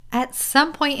At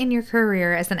some point in your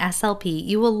career as an SLP,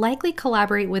 you will likely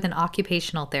collaborate with an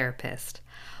occupational therapist.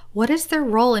 What is their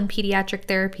role in pediatric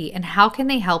therapy and how can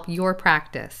they help your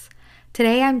practice?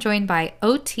 Today, I'm joined by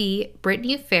OT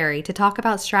Brittany Ferry to talk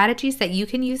about strategies that you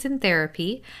can use in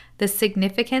therapy, the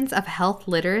significance of health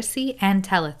literacy, and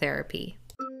teletherapy.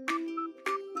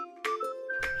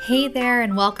 Hey there,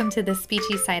 and welcome to the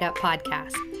Speechy Side Up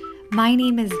podcast. My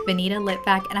name is Vanita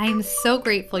Litvak, and I am so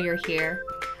grateful you're here.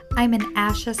 I'm an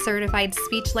ASHA certified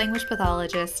speech language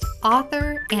pathologist,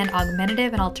 author, and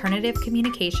augmentative and alternative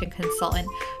communication consultant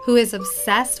who is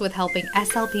obsessed with helping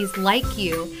SLPs like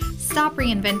you stop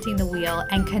reinventing the wheel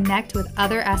and connect with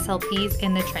other SLPs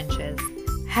in the trenches.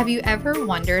 Have you ever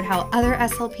wondered how other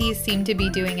SLPs seem to be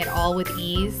doing it all with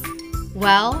ease?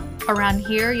 Well, around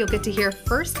here you'll get to hear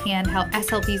firsthand how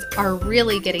SLPs are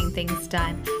really getting things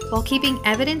done while keeping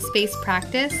evidence-based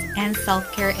practice and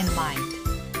self-care in mind.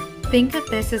 Think of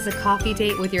this as a coffee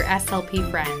date with your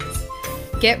SLP friends.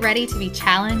 Get ready to be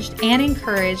challenged and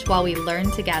encouraged while we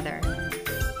learn together.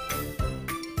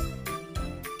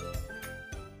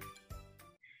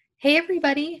 Hey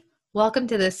everybody, welcome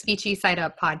to the Speechy Side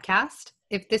Up podcast.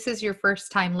 If this is your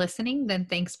first time listening, then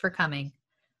thanks for coming.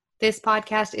 This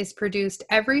podcast is produced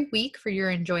every week for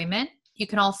your enjoyment. You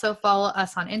can also follow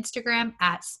us on Instagram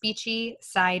at Speechy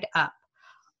Side Up.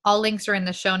 All links are in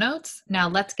the show notes. Now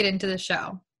let's get into the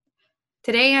show.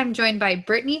 Today, I'm joined by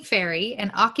Brittany Ferry, an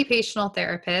occupational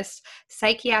therapist,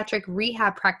 psychiatric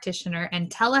rehab practitioner, and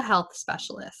telehealth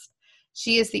specialist.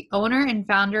 She is the owner and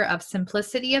founder of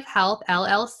Simplicity of Health,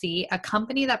 LLC, a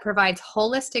company that provides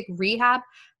holistic rehab,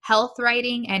 health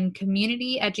writing, and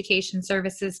community education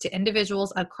services to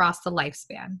individuals across the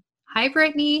lifespan. Hi,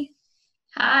 Brittany.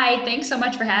 Hi, thanks so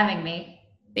much for having me.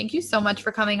 Thank you so much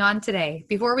for coming on today.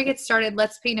 Before we get started,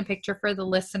 let's paint a picture for the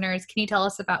listeners. Can you tell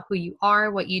us about who you are,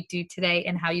 what you do today,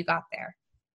 and how you got there?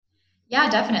 Yeah,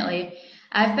 definitely.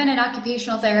 I've been an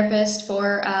occupational therapist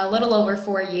for a little over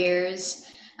 4 years.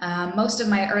 Most of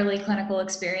my early clinical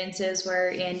experiences were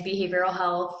in behavioral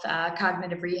health,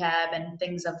 cognitive rehab, and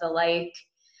things of the like.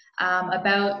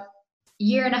 About a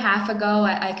year and a half ago,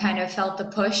 I kind of felt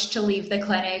the push to leave the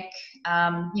clinic,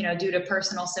 due to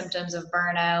personal symptoms of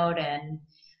burnout. And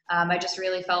I just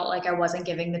really felt like I wasn't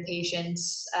giving the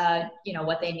patients,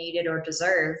 what they needed or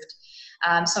deserved.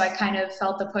 So I kind of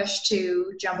felt the push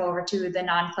to jump over to the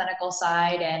non-clinical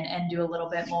side and do a little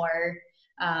bit more,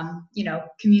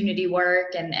 community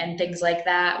work and things like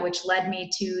that, which led me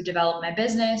to develop my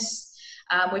business,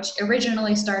 which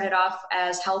originally started off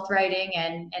as health writing,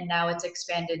 and now it's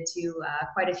expanded to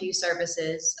quite a few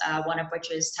services, one of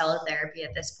which is teletherapy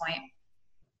at this point.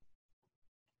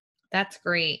 That's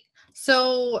great.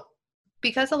 So,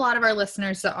 because a lot of our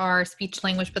listeners are speech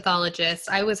language pathologists,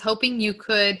 I was hoping you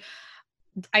could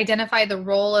identify the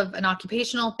role of an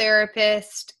occupational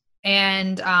therapist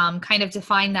and kind of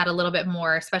define that a little bit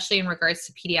more, especially in regards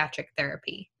to pediatric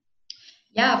therapy.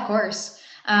 Yeah, of course.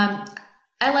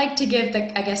 I like to give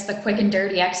the quick and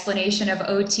dirty explanation of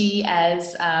OT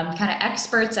as kind of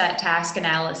experts at task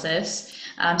analysis.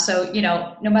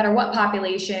 No matter what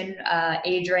population,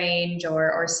 age range,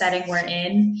 or setting we're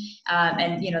in,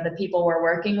 and the people we're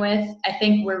working with, I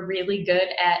think we're really good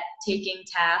at taking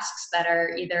tasks that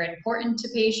are either important to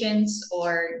patients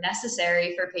or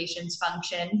necessary for patients'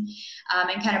 function,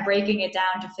 and kind of breaking it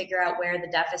down to figure out where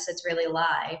the deficits really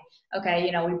lie.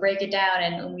 Okay, we break it down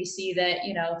and we see that,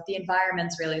 the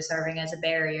environment's really serving as a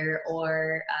barrier,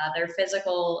 or their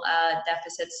physical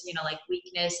deficits, like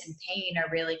weakness and pain are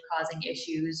really causing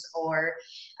issues, or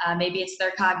maybe it's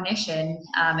their cognition,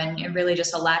 and really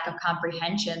just a lack of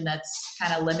comprehension that's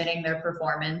kind of limiting their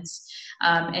performance.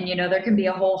 There can be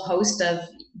a whole host of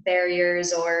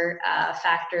barriers or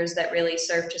factors that really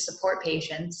serve to support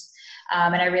patients.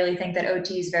 And I really think that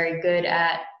OT is very good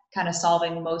at kind of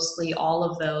solving mostly all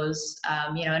of those,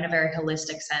 in a very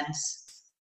holistic sense.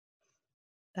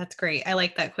 That's great. I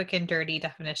like that quick and dirty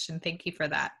definition. Thank you for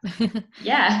that.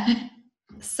 Yeah.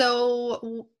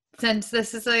 So, since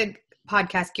this is a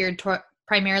podcast geared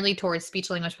primarily towards speech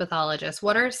language pathologists,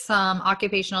 what are some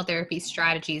occupational therapy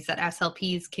strategies that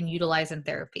SLPs can utilize in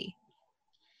therapy?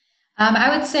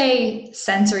 I would say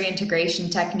sensory integration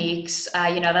techniques.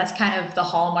 That's kind of the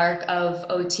hallmark of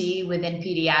OT within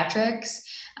pediatrics.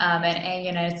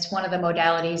 It's one of the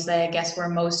modalities that I guess we're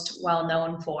most well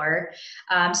known for.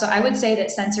 So I would say that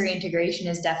sensory integration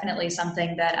is definitely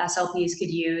something that SLPs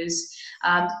could use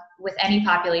with any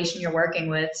population you're working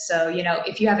with. So,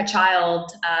 if you have a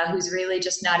child who's really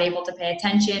just not able to pay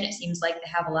attention, it seems like they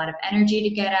have a lot of energy to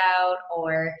get out,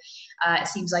 or it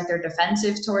seems like they're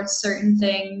defensive towards certain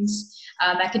things,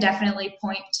 that could definitely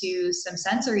point to some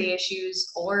sensory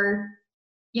issues, or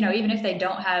even if they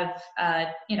don't have,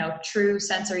 true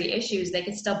sensory issues, they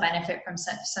could still benefit from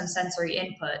some sensory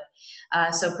input.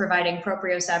 So providing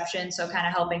proprioception, so kind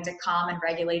of helping to calm and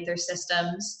regulate their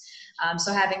systems.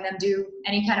 So having them do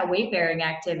any kind of weight bearing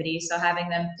activity. So having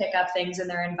them pick up things in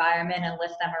their environment and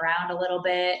lift them around a little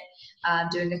bit,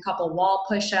 doing a couple wall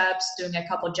push-ups, doing a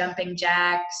couple jumping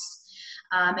jacks,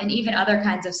 and even other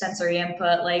kinds of sensory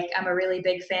input. Like I'm a really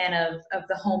big fan of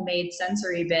the homemade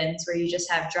sensory bins where you just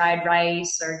have dried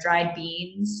rice or dried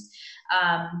beans.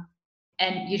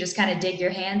 And you just kind of dig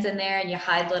your hands in there and you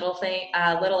hide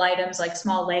little items like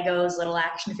small Legos, little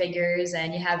action figures,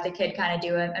 and you have the kid kind of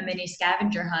do a mini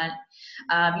scavenger hunt,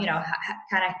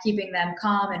 kind of keeping them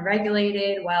calm and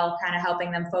regulated while kind of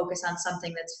helping them focus on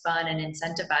something that's fun and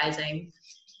incentivizing.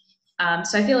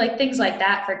 So I feel like things like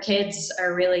that for kids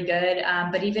are really good.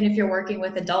 But even if you're working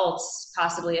with adults,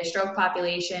 possibly a stroke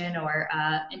population or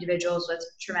individuals with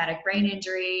traumatic brain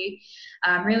injury,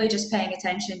 really just paying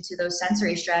attention to those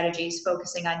sensory strategies,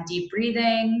 focusing on deep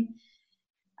breathing,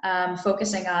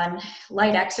 focusing on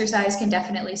light exercise can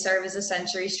definitely serve as a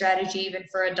sensory strategy even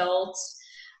for adults.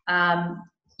 A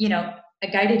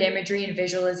guided imagery and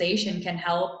visualization can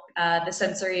help the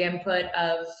sensory input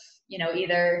of,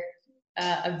 either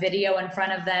a video in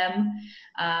front of them,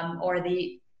 or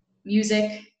the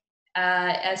music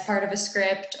as part of a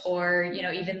script, or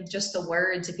even just the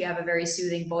words. If you have a very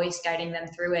soothing voice guiding them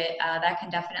through it, that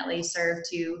can definitely serve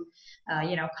to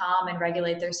calm and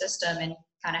regulate their system and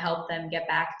kind of help them get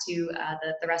back to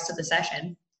the rest of the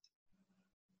session.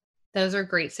 Those are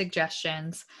great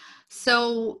suggestions.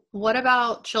 So what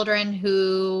about children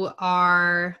who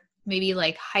are maybe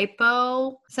like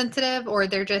hyposensitive, or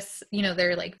they're just,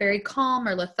 they're like very calm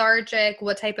or lethargic?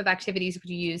 What type of activities would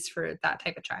you use for that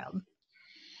type of child?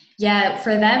 Yeah,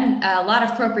 for them, a lot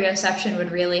of proprioception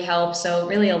would really help. So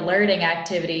really alerting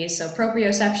activities. So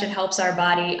proprioception helps our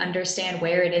body understand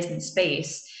where it is in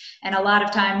space. And a lot of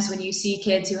times when you see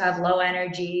kids who have low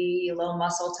energy, low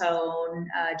muscle tone,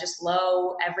 just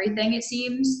low everything, it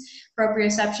seems,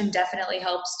 proprioception definitely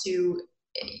helps to,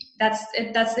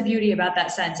 that's the beauty about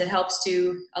that sense. It helps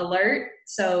to alert.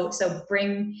 So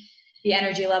bring the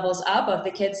energy levels up of the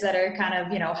kids that are kind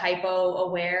of, hypo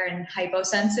aware and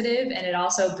hyposensitive. And it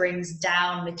also brings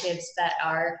down the kids that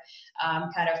are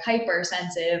kind of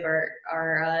hypersensitive or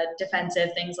defensive,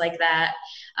 things like that.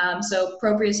 So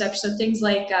proprioception, so things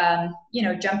like,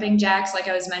 jumping jacks, like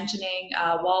I was mentioning,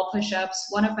 wall push-ups.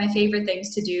 One of my favorite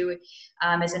things to do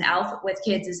with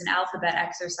kids is an alphabet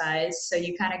exercise. So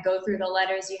you kind of go through the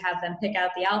letters, you have them pick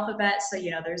out the alphabet. So,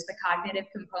 there's the cognitive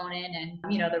component and,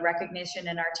 the recognition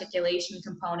and articulation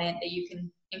component that you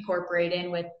can incorporate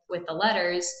in with the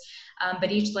letters.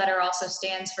 But each letter also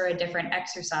stands for a different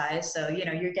exercise. So,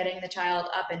 you're getting the child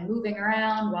up and moving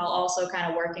around while also kind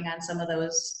of working on some of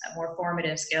those more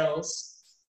formative skills.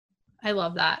 I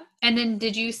love that. And then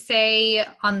did you say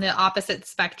on the opposite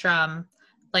spectrum,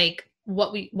 like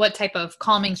what type of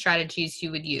calming strategies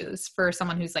you would use for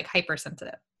someone who's like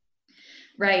hypersensitive?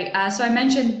 Right. So I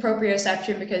mentioned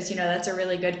proprioception because, that's a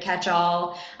really good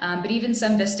catch-all. But even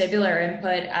some vestibular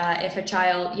input, if a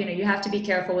child, you have to be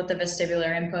careful with the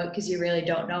vestibular input because you really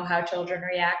don't know how children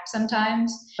react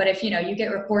sometimes. But if, you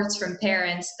get reports from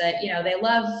parents that, they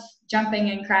love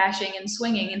jumping and crashing and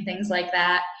swinging and things like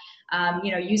that,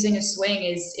 using a swing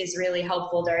is really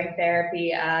helpful during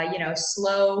therapy.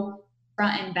 Slow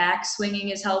front and back swinging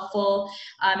is helpful.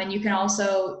 And you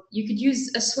could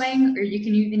use a swing, or you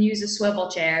can even use a swivel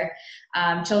chair.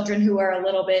 Children who are a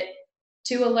little bit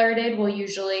too alerted will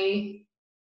usually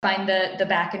find the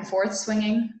back and forth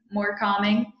swinging more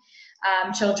calming.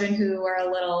 Children who are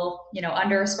a little,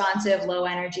 under responsive, low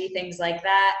energy, things like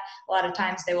that, a lot of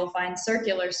times they will find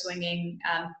circular swinging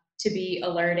to be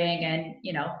alerting and,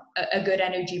 a good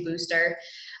energy booster.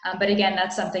 But again,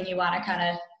 that's something you want to kind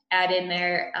of add in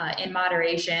there in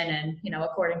moderation and,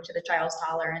 according to the child's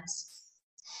tolerance.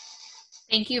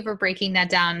 Thank you for breaking that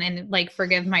down, and like,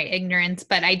 forgive my ignorance,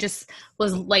 but I just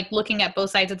was like looking at both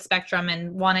sides of the spectrum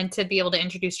and wanted to be able to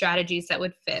introduce strategies that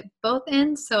would fit both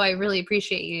ends. So I really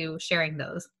appreciate you sharing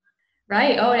those.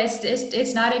 Right. Oh,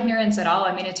 it's not ignorance at all.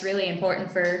 I mean, it's really important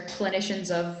for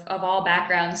clinicians of all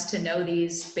backgrounds to know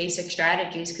these basic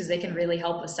strategies because they can really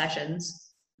help with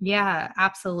sessions. Yeah,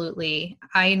 absolutely.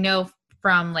 I know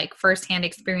from like firsthand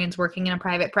experience working in a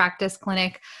private practice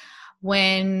clinic,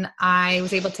 when I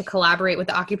was able to collaborate with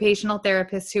the occupational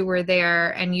therapists who were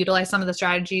there and utilize some of the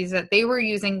strategies that they were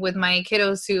using with my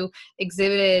kiddos who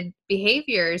exhibited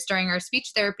behaviors during our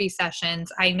speech therapy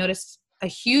sessions, I noticed a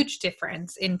huge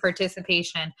difference in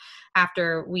participation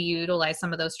after we utilize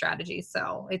some of those strategies.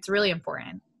 So it's really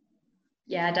important.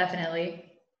 Yeah, definitely.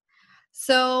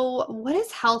 So, what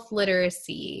is health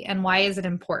literacy and why is it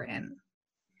important?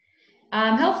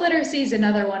 Health literacy is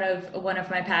another one of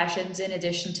my passions in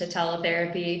addition to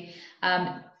teletherapy.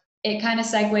 Um, it kind of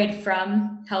segued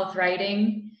from health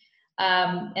writing.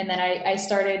 And then I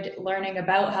started learning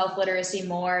about health literacy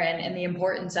more and the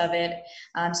importance of it.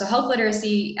 So health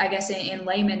literacy, I guess in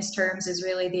layman's terms, is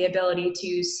really the ability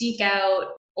to seek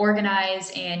out,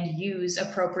 organize, and use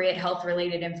appropriate health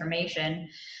related information,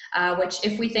 which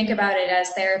if we think about it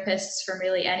as therapists from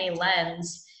really any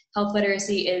lens, health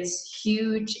literacy is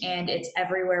huge and it's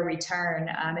everywhere we turn.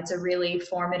 It's a really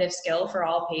formative skill for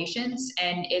all patients,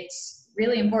 and it's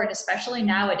really important, especially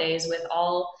nowadays with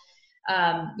all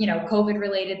COVID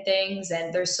related things.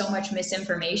 And there's so much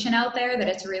misinformation out there that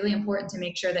it's really important to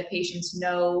make sure that patients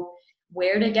know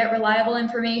where to get reliable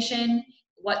information,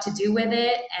 what to do with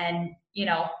it, and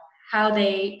how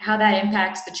that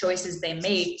impacts the choices they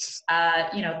make,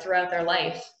 throughout their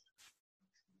life.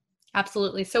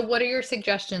 Absolutely. So, what are your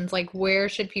suggestions? Like, where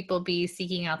should people be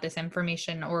seeking out this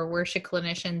information, or where should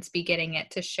clinicians be getting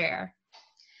it to share?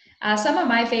 Some of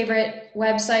my favorite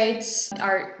websites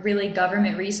are really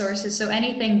government resources. So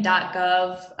anything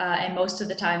 .gov and most of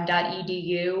the time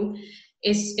 .edu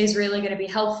is really going to be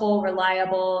helpful,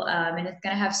 reliable, and it's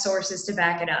going to have sources to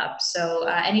back it up. So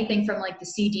anything from like the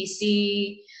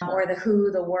CDC or the WHO,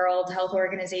 the World Health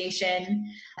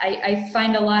Organization. I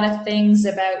find a lot of things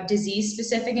about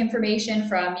disease-specific information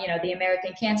from, the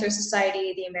American Cancer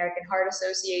Society, the American Heart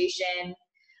Association,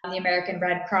 the American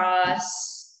Red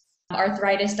Cross.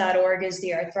 Arthritis.org is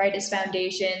the Arthritis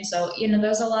Foundation. So,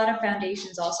 there's a lot of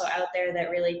foundations also out there that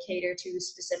really cater to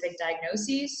specific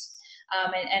diagnoses.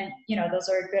 And those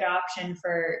are a good option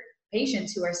for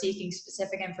patients who are seeking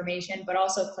specific information, but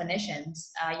also clinicians.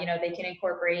 They can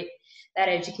incorporate that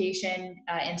education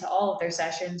into all of their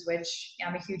sessions, which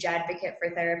I'm a huge advocate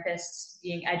for therapists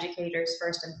being educators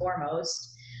first and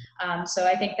foremost. So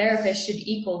I think therapists should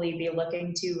equally be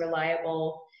looking to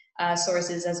reliable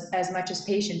sources as much as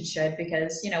patients should,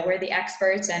 because we're the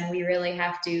experts and we really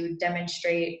have to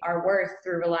demonstrate our worth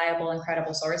through reliable and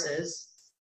credible sources.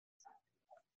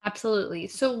 Absolutely.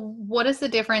 So, what is the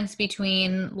difference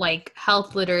between like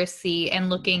health literacy and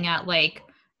looking at like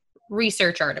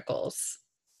research articles?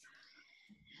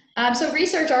 So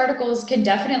research articles can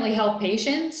definitely help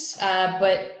patients,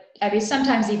 but I mean,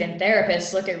 sometimes even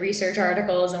therapists look at research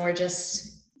articles and we're just,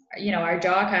 our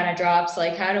jaw kind of drops.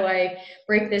 Like, how do I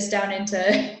break this down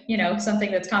into, something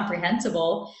that's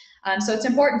comprehensible? So it's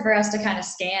important for us to kind of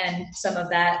scan some of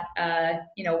that,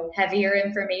 heavier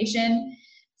information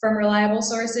from reliable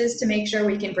sources to make sure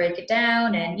we can break it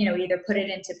down and, either put it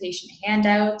into patient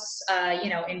handouts,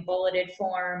 in bulleted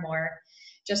form, or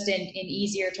just in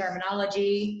easier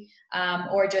terminology,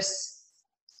 or just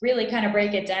really kind of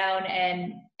break it down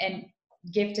and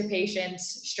give to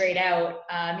patients straight out.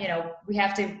 We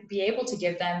have to be able to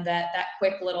give them that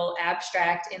quick little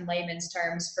abstract in layman's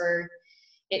terms for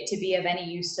it to be of any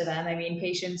use to them. I mean,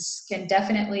 patients can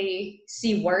definitely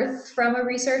see worth from a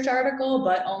research article,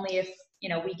 but only if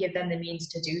we give them the means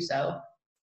to do so.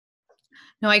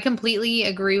 No, I completely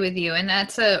agree with you. And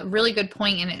that's a really good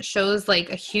point, and it shows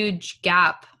like a huge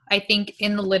gap, I think,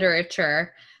 in the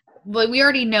literature. But we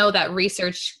already know that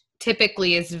research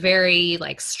typically is very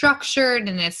like structured,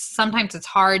 and sometimes it's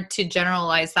hard to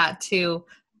generalize that to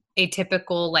a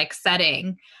typical like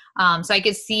setting. So I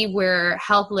could see where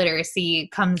health literacy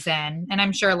comes in, and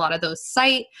I'm sure a lot of those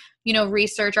cite,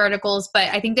 research articles. But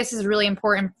I think this is really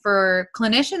important for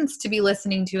clinicians to be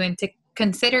listening to and to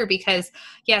consider, because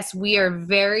yes, we are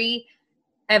very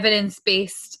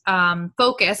evidence-based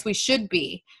focused. We should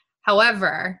be.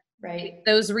 However, Right.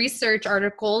 those research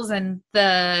articles and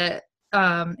the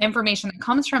information that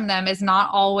comes from them is not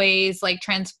always like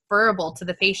transferable to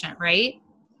the patient, right?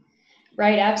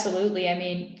 Right, absolutely. I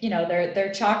mean,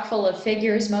 they're chock full of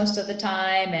figures most of the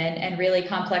time and really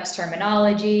complex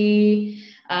terminology.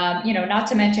 Not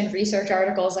to mention research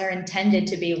articles are intended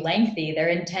to be lengthy. They're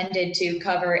intended to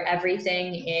cover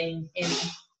everything in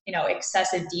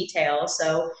excessive detail.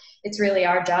 So it's really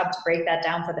our job to break that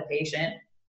down for the patient.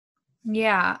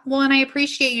 Yeah. Well, and I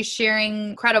appreciate you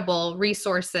sharing credible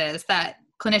resources that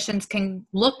clinicians can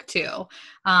look to,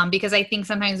 because I think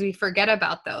sometimes we forget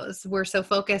about those. We're so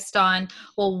focused on,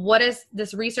 well, what does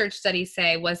this research study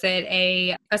say? Was it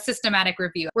a systematic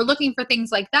review? We're looking for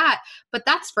things like that, but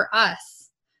that's for us.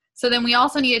 So then we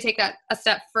also need to take that a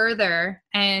step further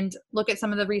and look at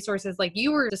some of the resources like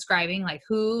you were describing, like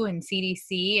WHO and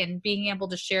CDC, and being able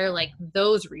to share like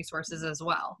those resources as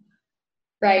well.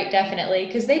 Right, definitely,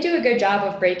 because they do a good job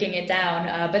of breaking it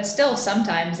down, but still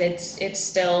sometimes it's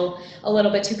still a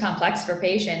little bit too complex for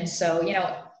patients. So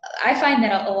I find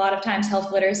that a lot of times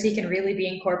health literacy can really be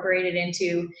incorporated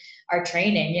into our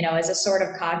training, as a sort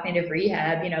of cognitive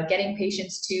rehab, getting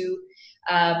patients to,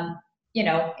 um,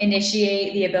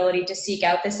 initiate the ability to seek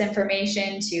out this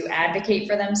information, to advocate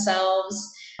for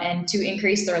themselves, and to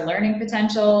increase their learning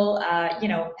potential.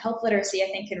 Health literacy, I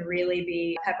think, can really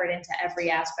be peppered into every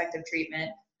aspect of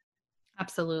treatment.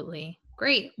 Absolutely.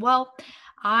 Great. Well,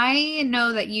 I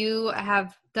know that you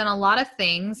have done a lot of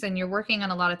things and you're working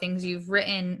on a lot of things. You've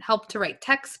helped to write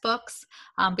textbooks,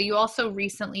 but you also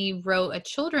recently wrote a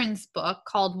children's book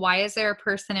called Why Is There a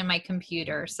Person in My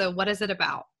Computer? So, what is it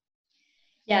about?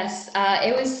 Yes,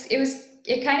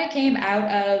 it kind of came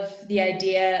out of the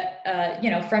idea,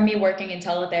 from me working in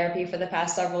teletherapy for the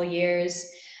past several years.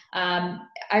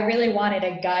 I really wanted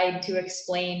a guide to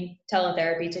explain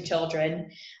teletherapy to children.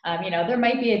 There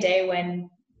might be a day when,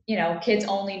 kids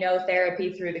only know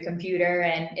therapy through the computer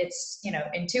and it's,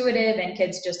 intuitive and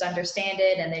kids just understand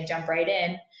it and they jump right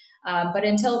in. But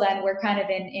until then, we're kind of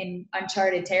in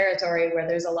uncharted territory where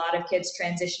there's a lot of kids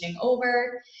transitioning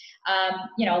over.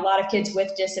 A lot of kids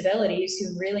with disabilities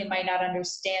who really might not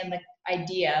understand the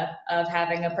idea of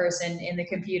having a person in the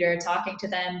computer talking to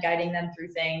them, guiding them through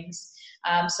things.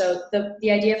 So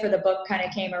the idea for the book kind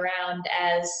of came around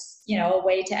as, a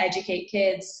way to educate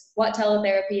kids what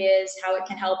teletherapy is, how it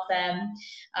can help them,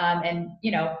 and,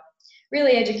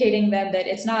 really educating them that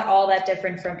it's not all that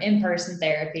different from in-person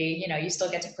therapy. You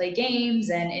still get to play games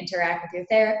and interact with your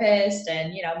therapist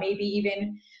and, maybe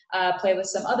even play with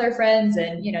some other friends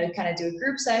and, kind of do a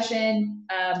group session.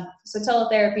 So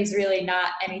teletherapy is really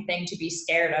not anything to be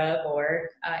scared of or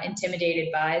intimidated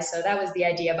by. So that was the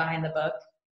idea behind the book.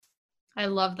 I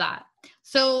love that.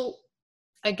 So,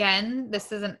 again,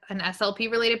 this isn't an SLP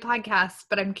related podcast,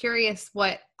 but I'm curious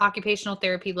what occupational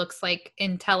therapy looks like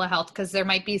in telehealth, because there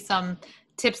might be some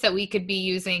tips that we could be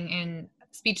using in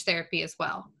speech therapy as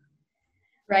well.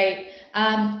 Right.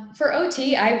 For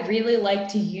OT, I really like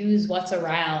to use what's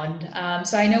around.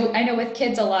 So I know with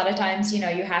kids, a lot of times, you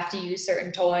have to use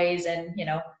certain toys and,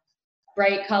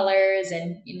 bright colors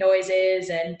and noises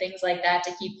and things like that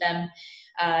to keep them,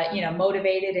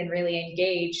 motivated and really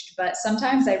engaged. But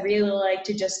sometimes I really like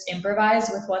to just improvise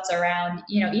with what's around,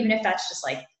 even if that's just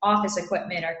like office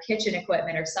equipment or kitchen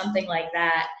equipment or something like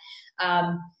that.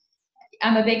 Um,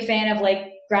 I'm a big fan of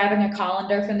like grabbing a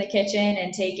colander from the kitchen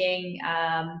and taking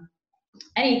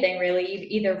anything really,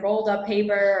 either rolled up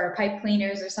paper or pipe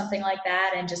cleaners or something like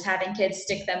that, and just having kids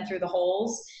stick them through the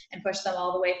holes and push them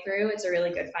all the way through. It's a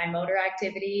really good fine motor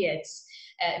activity. It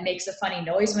makes a funny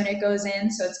noise when it goes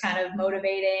in, so it's kind of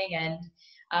motivating. And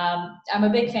I'm a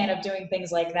big fan of doing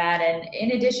things like that. And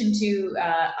in addition to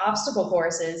obstacle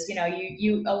courses,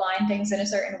 you align things in a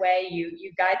certain way.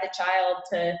 You guide the child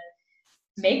to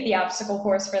make the obstacle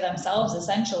course for themselves,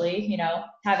 essentially,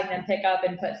 having them pick up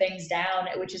and put things down,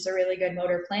 which is a really good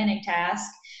motor planning task.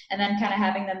 And then kind of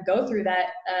having them go through that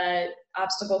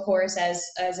obstacle course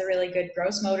as a really good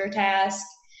gross motor task.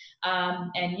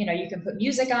 And, you can put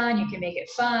music on, you can make it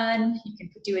fun, you can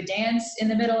do a dance in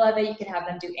the middle of it, you can have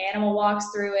them do animal walks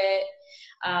through it.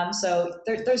 So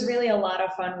there's really a lot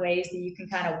of fun ways that you can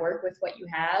kind of work with what you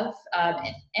have.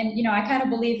 And I kind of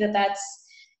believe that that's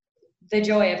the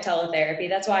joy of teletherapy.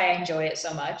 That's why I enjoy it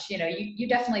so much. You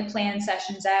definitely plan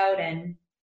sessions out and,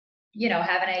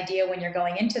 have an idea when you're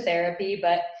going into therapy,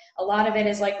 but a lot of it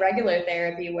is like regular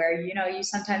therapy where, you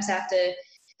sometimes have to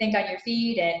think on your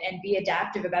feet and be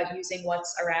adaptive about using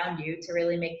what's around you to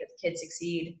really make the kid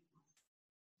succeed.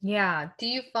 Yeah. Do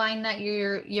you find that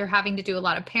you're having to do a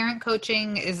lot of parent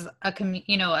coaching? Is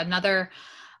another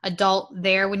adult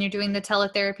there when you're doing the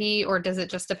teletherapy, or does it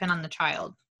just depend on the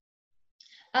child?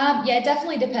 Yeah, it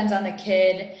definitely depends on the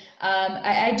kid.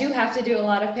 I do have to do a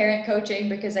lot of parent coaching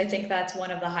because I think that's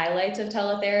one of the highlights of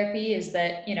teletherapy is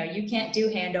that, you can't do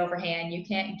hand over hand. You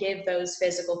can't give those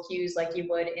physical cues like you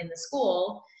would in the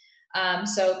school.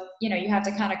 So, you have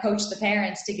to kind of coach the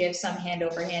parents to give some hand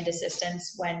over hand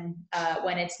assistance when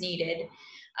it's needed.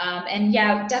 And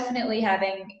yeah, definitely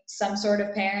having some sort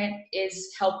of parent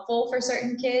is helpful for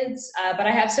certain kids. But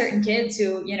I have certain kids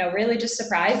who, really just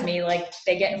surprise me. Like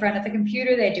they get in front of the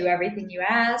computer, they do everything you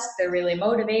ask, they're really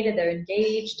motivated, they're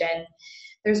engaged, and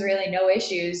there's really no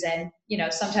issues. And,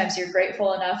 sometimes you're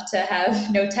grateful enough to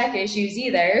have no tech issues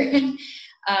either.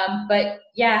 But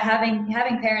yeah, having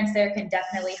parents there can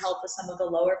definitely help with some of the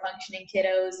lower functioning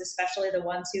kiddos, especially the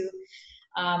ones who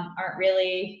aren't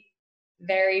really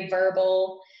very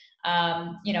verbal,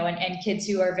 and kids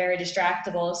who are very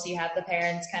distractible. So you have the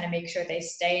parents kind of make sure they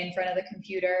stay in front of the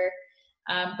computer.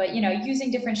 But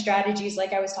using different strategies,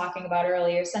 like I was talking about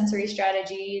earlier, sensory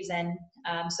strategies and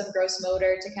some gross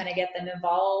motor to kind of get them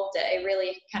involved, it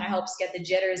really kind of helps get the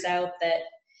jitters out that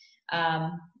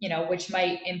which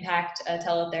might impact a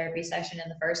teletherapy session in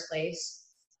the first place.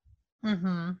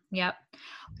 Mm-hmm. Yep.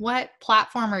 What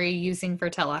platform are you using for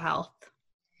telehealth?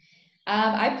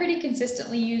 I pretty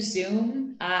consistently use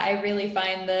Zoom. I really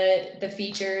find the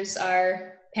features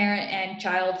are parent and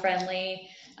child friendly.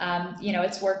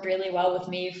 It's worked really well with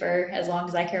me for as long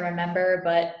as I can remember,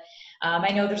 but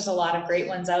I know there's a lot of great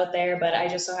ones out there, but I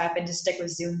just so happen to stick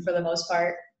with Zoom for the most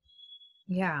part.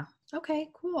 Yeah. Okay,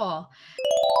 cool.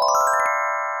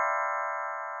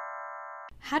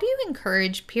 How do you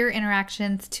encourage peer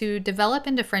interactions to develop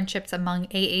into friendships among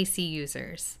AAC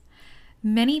users?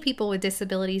 Many people with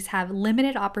disabilities have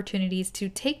limited opportunities to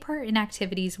take part in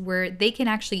activities where they can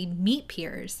actually meet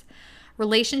peers.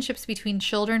 Relationships between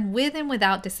children with and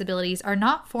without disabilities are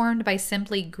not formed by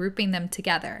simply grouping them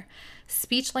together.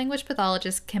 Speech language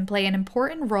pathologists can play an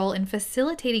important role in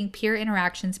facilitating peer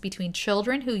interactions between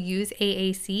children who use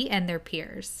AAC and their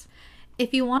peers.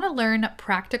 If you want to learn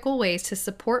practical ways to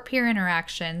support peer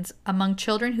interactions among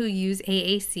children who use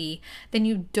AAC, then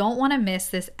you don't want to miss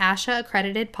this ASHA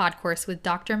accredited pod course with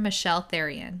Dr. Michelle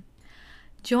Therian.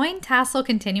 Join Tassel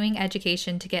Continuing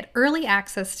Education to get early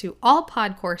access to all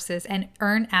pod courses and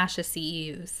earn ASHA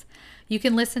CEUs. You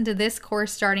can listen to this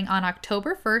course starting on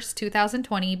October 1st,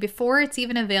 2020, before it's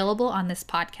even available on this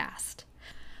podcast.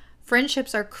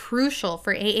 Friendships are crucial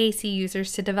for AAC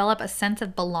users to develop a sense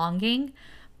of belonging,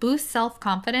 boost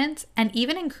self-confidence, and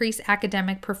even increase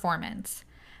academic performance.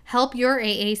 Help your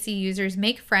AAC users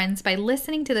make friends by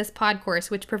listening to this pod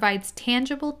course, which provides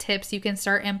tangible tips you can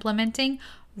start implementing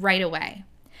right away.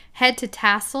 Head to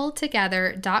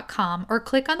tasseltogether.com or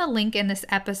click on the link in this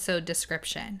episode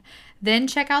description. Then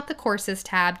check out the courses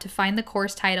tab to find the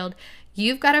course titled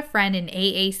You've Got a Friend in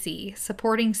AAC,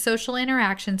 Supporting Social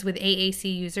Interactions with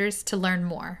AAC Users to learn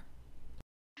more.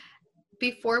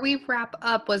 Before we wrap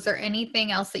up, was there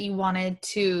anything else that you wanted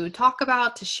to talk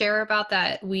about, to share about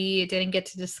that we didn't get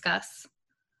to discuss?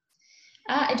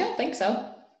 I don't think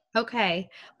so. Okay.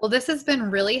 Well, this has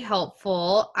been really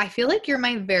helpful. I feel like you're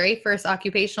my very first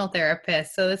occupational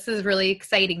therapist, so this is really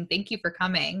exciting. Thank you for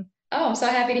coming. Oh, I'm so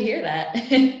happy to hear that.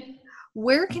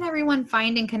 Where can everyone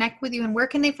find and connect with you, and where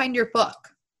can they find your book?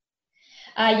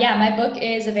 Yeah, my book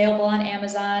is available on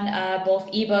Amazon, both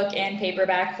ebook and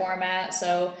paperback format.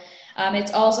 So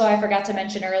it's also, I forgot to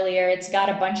mention earlier, it's got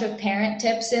a bunch of parent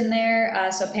tips in there.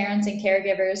 So parents and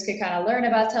caregivers could kind of learn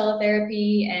about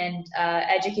teletherapy and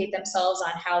educate themselves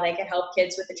on how they can help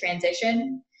kids with the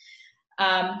transition.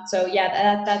 So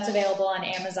yeah, that's available on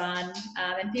Amazon.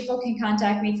 And people can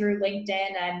contact me through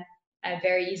LinkedIn. I'm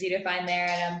very easy to find there,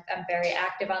 and I'm very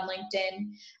active on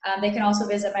LinkedIn. They can also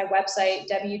visit my website,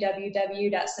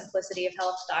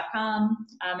 www.simplicityofhealth.com.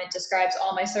 It describes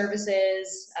all my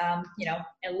services, a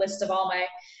list of all my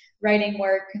writing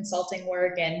work, consulting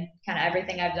work, and kind of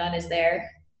everything I've done is there.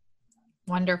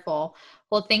 Wonderful.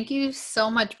 Well, thank you so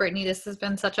much, Brittany. This has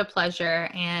been such a pleasure.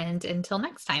 And until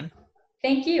next time.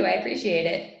 Thank you. I appreciate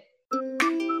it.